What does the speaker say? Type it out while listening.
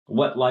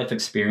What life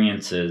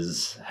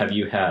experiences have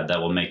you had that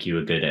will make you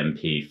a good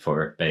MP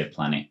for Bay of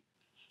Plenty?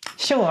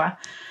 Sure.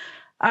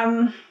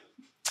 I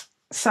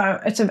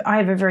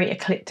have a very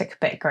eclectic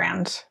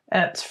background.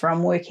 It's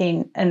from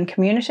working in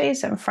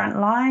communities and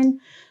frontline,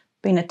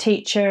 being a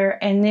teacher,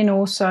 and then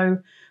also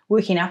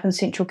working up in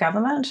central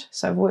government.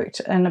 So I've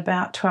worked in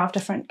about 12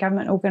 different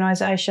government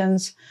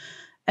organisations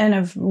in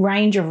a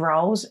range of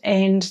roles,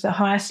 and the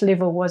highest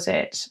level was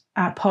at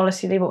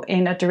policy level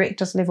and a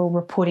director's level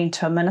reporting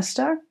to a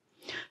minister.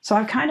 So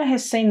I kind of have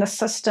seen the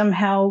system,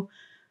 how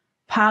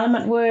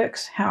Parliament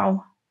works,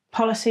 how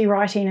policy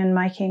writing and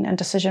making and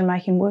decision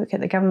making work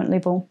at the government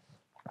level,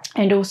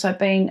 and also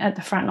being at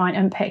the front line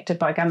impacted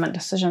by government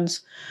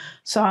decisions.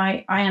 So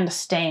I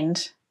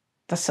understand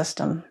the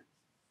system,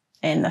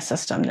 and the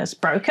system is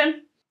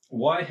broken.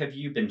 Why have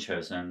you been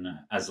chosen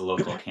as a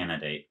local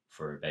candidate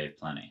for Bay of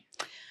Plenty?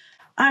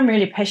 I'm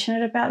really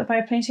passionate about the Bay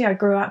of Plenty. I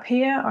grew up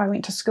here. I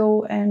went to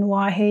school in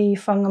Waihi,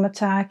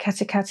 Whangamata,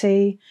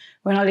 Katikati.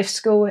 When I left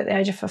school at the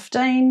age of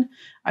 15,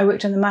 I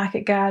worked in the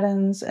market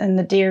gardens, in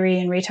the dairy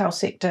and retail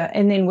sector,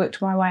 and then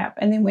worked my way up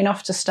and then went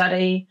off to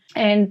study.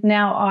 And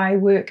now I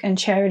work in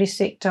charity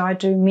sector. I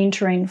do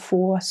mentoring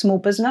for small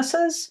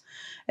businesses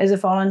as a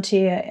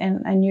volunteer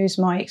and use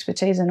my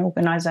expertise in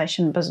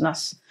organisation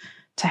business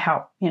to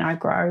help,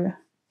 grow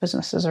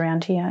businesses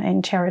around here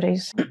and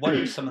charities. What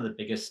are some of the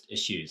biggest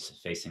issues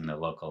facing the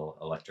local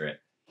electorate?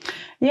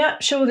 Yeah,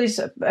 sure. There's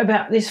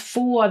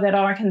 4 that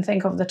I can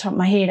think of the top of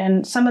my head,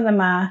 and some of them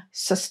are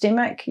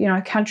systemic,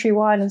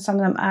 countrywide, and some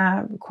of them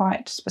are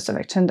quite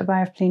specific to the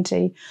Bay of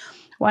Plenty.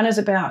 One is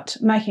about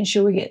making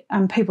sure we get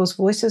people's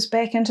voices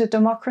back into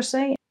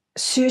democracy.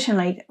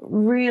 Certainly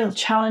real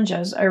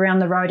challenges around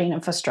the roading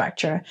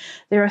infrastructure.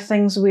 There are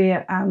things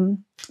where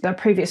the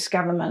previous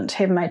government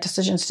have made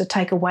decisions to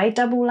take away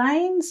double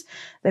lanes.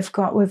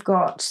 We've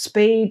got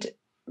speed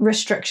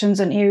restrictions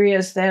in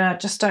areas that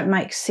just don't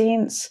make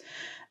sense.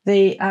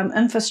 The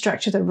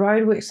infrastructure, the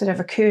roadworks that have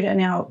occurred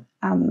in our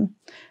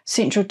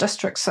central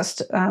district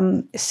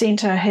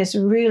centre has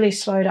really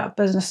slowed up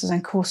businesses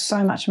and caused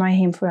so much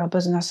mayhem for our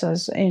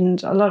businesses.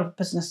 And a lot of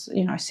business,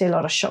 I see a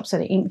lot of shops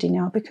that are empty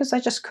now because they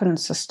just couldn't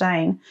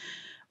sustain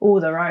all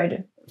the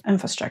road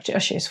infrastructure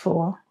issues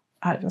for,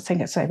 I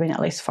think it's been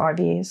at least 5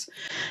 years.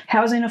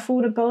 Housing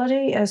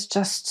affordability is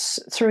just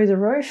through the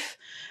roof.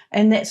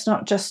 And that's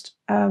not just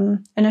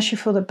an issue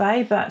for the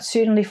Bay, but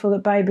certainly for the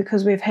Bay,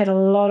 because we've had a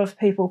lot of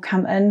people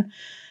come in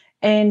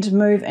and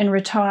move and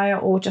retire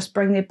or just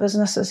bring their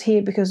businesses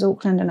here because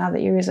Auckland and other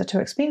areas are too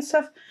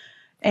expensive.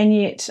 And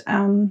yet,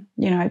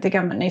 the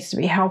government needs to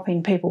be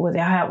helping people with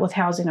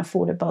housing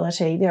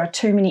affordability. There are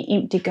too many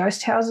empty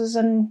ghost houses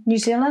in New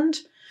Zealand.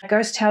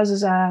 Ghost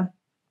houses are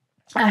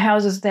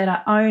houses that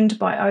are owned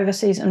by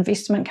overseas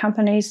investment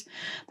companies.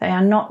 They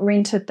are not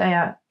rented, they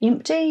are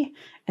empty,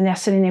 and they're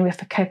sitting there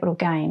with a capital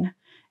gain.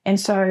 And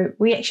so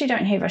we actually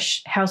don't have a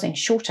housing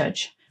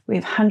shortage. We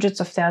have hundreds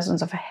of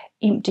thousands of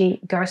empty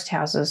ghost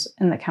houses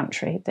in the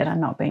country that are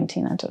not being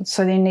tenanted.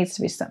 So there needs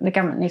to be something, the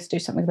government needs to do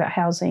something about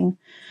housing.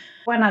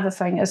 One other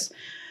thing is,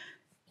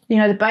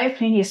 the Bay of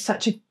Plenty is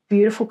such a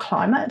beautiful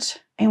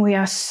climate, and we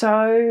are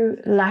so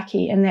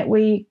lucky in that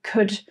we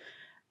could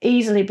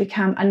easily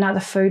become another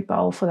food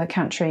bowl for the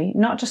country,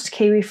 not just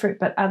kiwi fruit,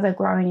 but other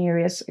growing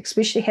areas,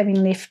 especially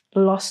having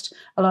lost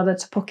a lot of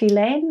the tapuki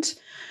land.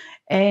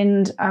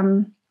 And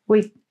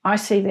I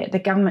see that the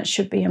government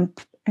should be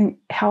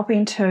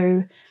helping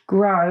to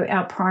grow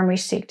our primary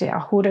sector, our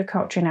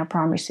horticulture and our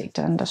primary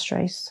sector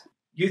industries.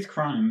 Youth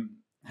crime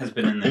has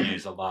been in the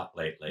news a lot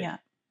lately. Yeah.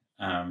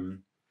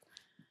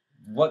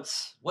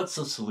 What's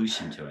the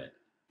solution to it?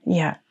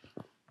 Yeah.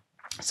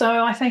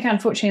 So I think,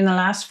 unfortunately, in the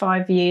last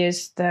 5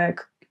 years, the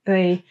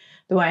way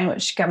in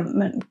which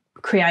government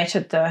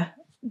created the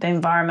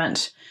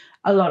environment,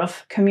 a lot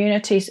of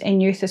communities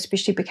and youth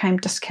especially became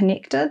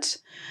disconnected.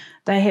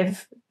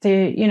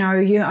 You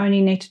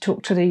only need to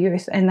talk to the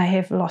youth, and they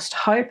have lost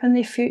hope in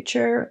their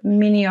future.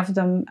 Many of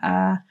them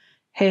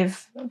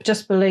have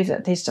just believed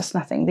that there's just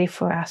nothing there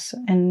for us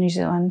in New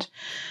Zealand.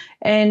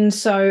 And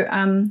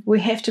so we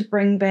have to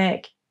bring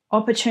back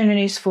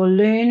opportunities for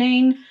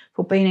learning,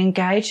 for being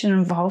engaged and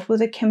involved with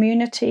the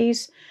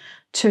communities,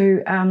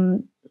 to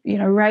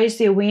raise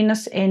the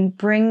awareness and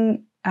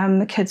bring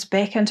the kids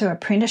back into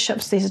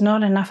apprenticeships. There's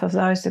not enough of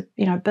those.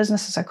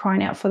 Businesses are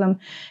crying out for them,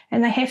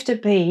 and they have to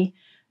be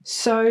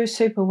so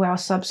super well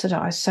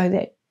subsidised so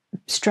that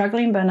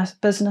struggling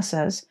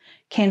businesses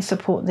can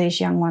support these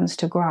young ones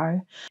to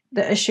grow.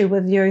 The issue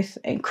with youth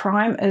and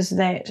crime is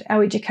that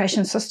our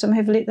education system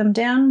have let them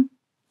down.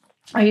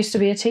 I used to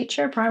be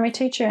a primary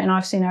teacher, and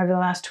I've seen over the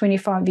last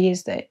 25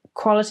 years that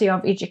quality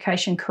of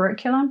education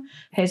curriculum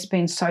has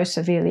been so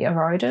severely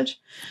eroded.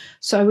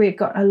 So we've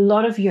got a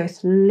lot of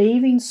youth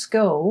leaving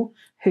school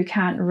who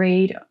can't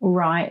read,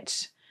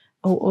 write,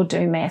 or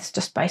do maths,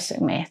 just basic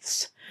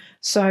maths.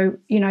 So,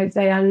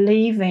 they are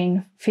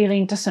leaving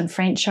feeling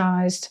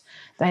disenfranchised.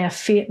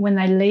 When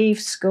they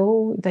leave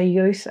school, the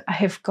youth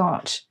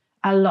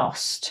are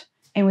lost,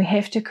 and we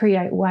have to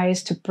create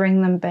ways to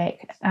bring them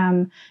back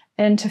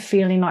into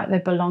feeling like they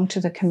belong to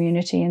the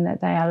community and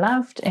that they are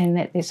loved and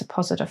that there's a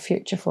positive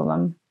future for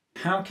them.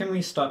 How can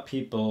we stop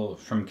people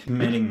from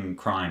committing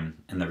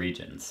crime in the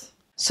regions?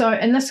 So,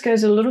 and this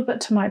goes a little bit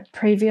to my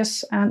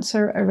previous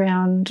answer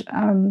around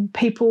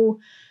people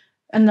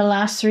in the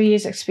last 3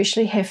 years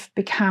especially have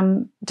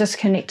become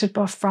disconnected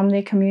from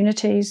their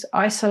communities,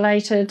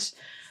 isolated,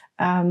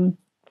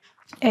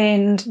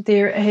 and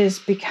there has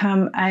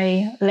become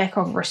a lack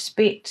of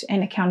respect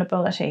and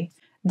accountability.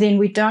 Then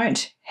we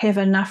don't have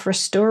enough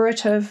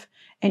restorative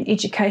and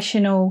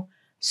educational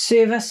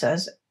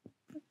services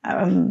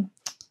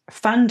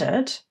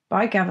funded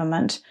by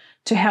government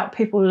to help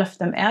people lift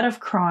them out of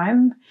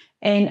crime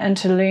and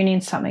into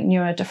learning something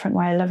new, a different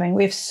way of living.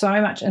 We have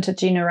so much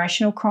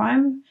intergenerational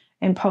crime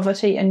and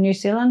poverty in New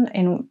Zealand,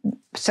 and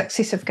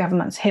successive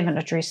governments haven't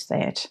addressed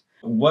that.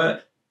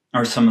 What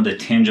are some of the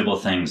tangible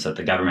things that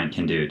the government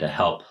can do to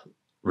help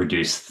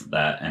reduce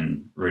that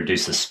and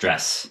reduce the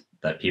stress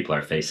that people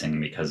are facing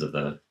because of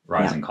the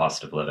rising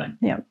cost of living?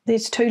 Yeah,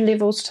 there's 2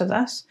 levels to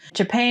this.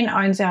 Japan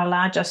owns our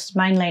largest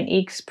mainland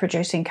eggs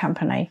producing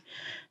company.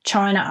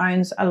 China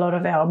owns a lot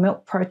of our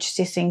milk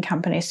processing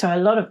companies. So a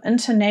lot of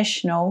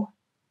international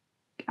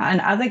and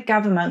other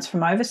governments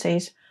from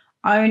overseas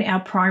own our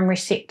primary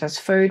sectors,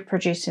 food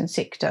producing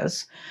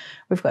sectors.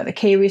 We've got the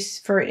kiwi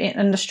fruit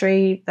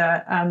industry,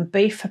 the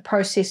beef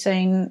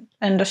processing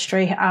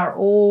industry are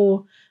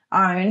all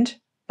owned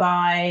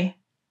by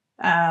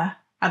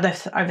other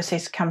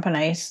overseas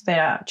companies that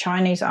are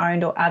Chinese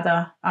owned or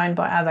owned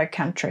by other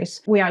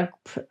countries. We are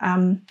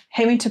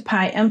having to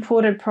pay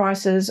imported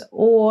prices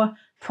or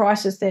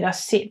prices that are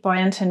set by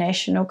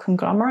international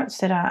conglomerates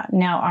that are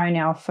now own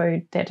our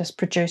food that is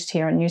produced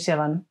here in New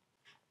Zealand.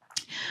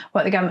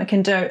 What the government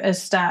can do is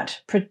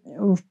start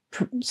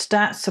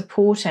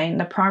supporting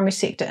the primary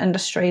sector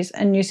industries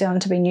in New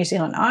Zealand to be New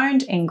Zealand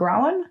owned and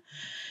grown,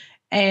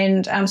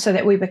 and so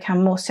that we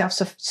become more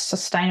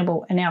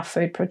self-sustainable in our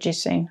food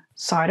producing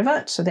side of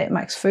it. So that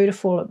makes food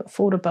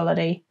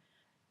affordability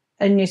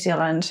in New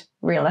Zealand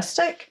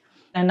realistic.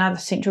 Another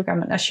central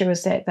government issue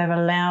is that they've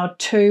allowed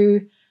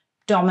 2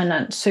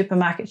 dominant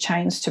supermarket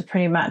chains to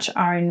pretty much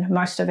own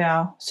most of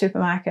our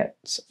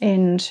supermarkets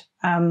and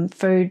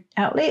food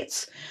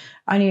outlets.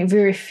 Only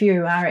very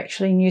few are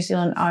actually New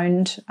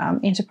Zealand-owned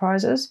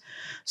enterprises.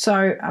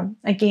 So,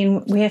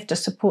 again, we have to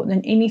support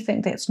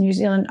anything that's New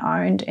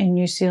Zealand-owned and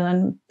New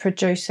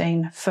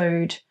Zealand-producing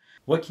food.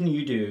 What can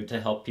you do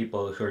to help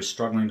people who are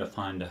struggling to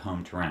find a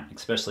home to rent,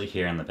 especially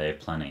here in the Bay of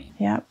Plenty?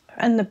 Yeah,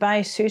 in the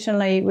Bay,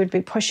 certainly we'd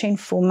be pushing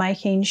for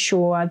making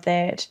sure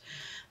that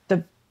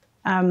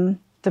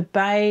the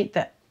Bay,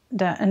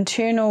 the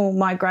internal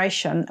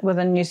migration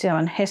within New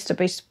Zealand has to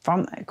be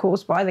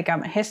caused by the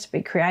government, has to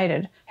be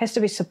created, has to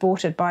be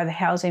supported by the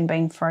housing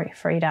being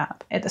freed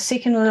up. At the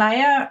second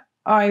layer,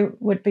 I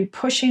would be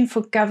pushing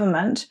for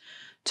government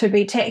to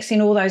be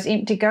taxing all those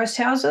empty ghost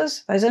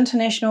houses, those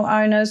international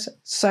owners,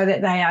 so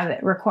that they are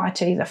required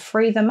to either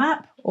free them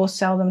up or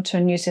sell them to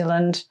New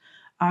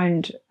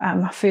Zealand-owned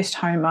first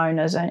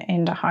homeowners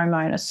and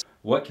homeowners.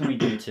 What can we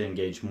do to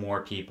engage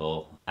more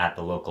people at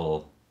the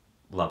local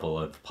level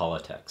of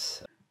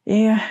politics?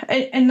 Yeah,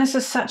 and this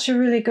is such a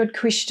really good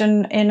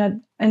question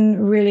and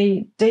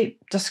really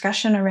deep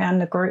discussion around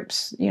the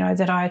groups,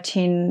 that I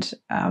attend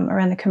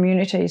around the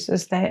communities,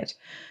 is that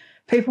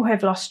people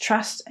have lost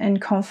trust and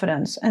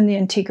confidence in the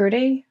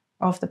integrity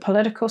of the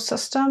political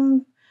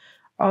system,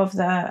 of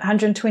the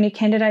 120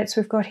 candidates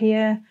we've got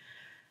here.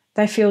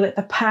 They feel that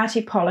the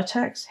party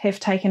politics have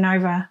taken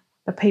over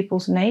the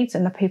people's needs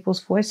and the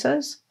people's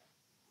voices.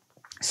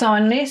 So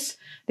unless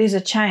there's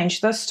a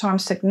change, this time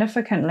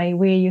significantly,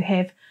 where you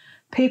have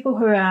people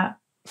who are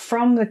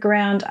from the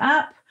ground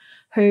up,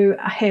 who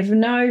have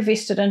no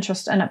vested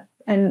interest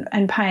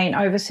in paying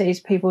overseas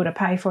people to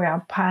pay for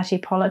our party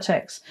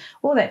politics,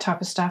 all that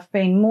type of stuff,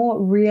 being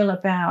more real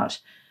about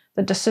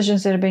the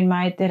decisions that have been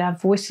made that are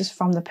voices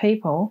from the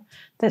people,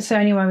 that's the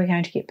only way we're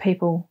going to get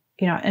people,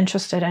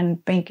 interested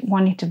in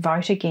wanting to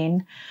vote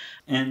again.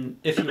 And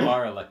if you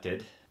are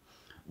elected,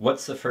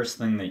 what's the first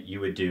thing that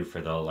you would do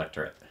for the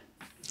electorate?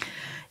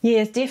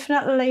 Yes,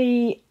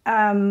 definitely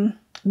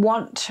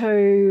want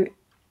to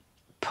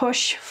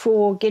push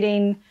for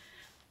getting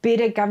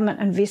better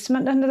government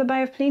investment into the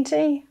Bay of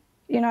Plenty.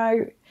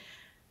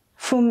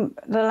 From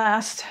the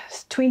last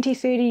 20,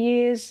 30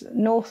 years,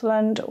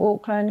 Northland,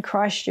 Auckland,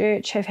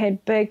 Christchurch have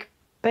had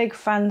big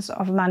funds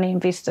of money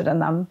invested in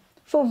them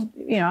for,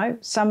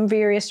 some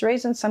various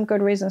reasons, some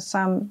good reasons,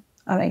 some,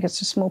 I think it's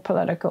just more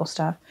political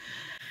stuff.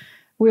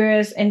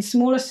 Whereas in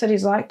smaller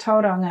cities like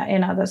Tauranga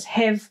and others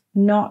have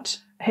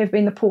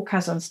been the poor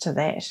cousins to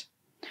that.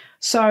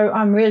 So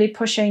I'm really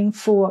pushing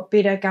for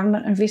better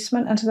government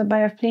investment into the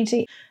Bay of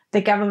Plenty. The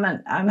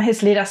government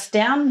has let us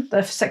down.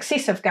 The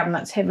successive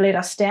governments have let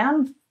us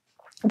down.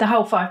 The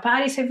whole 5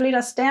 parties have let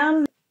us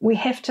down. We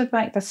have to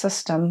make the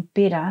system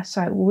better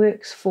so it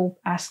works for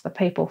us, the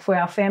people, for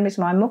our families.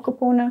 My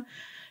mokopuna,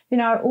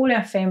 all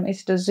our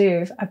families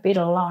deserve a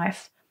better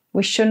life.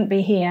 We shouldn't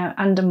be here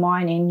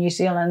undermining New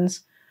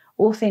Zealand's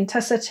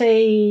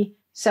authenticity,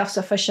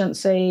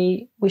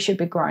 self-sufficiency. We should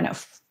be growing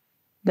it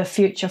the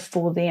future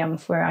for them,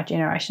 for our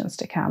generations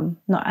to come,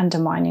 not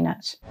undermining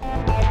it.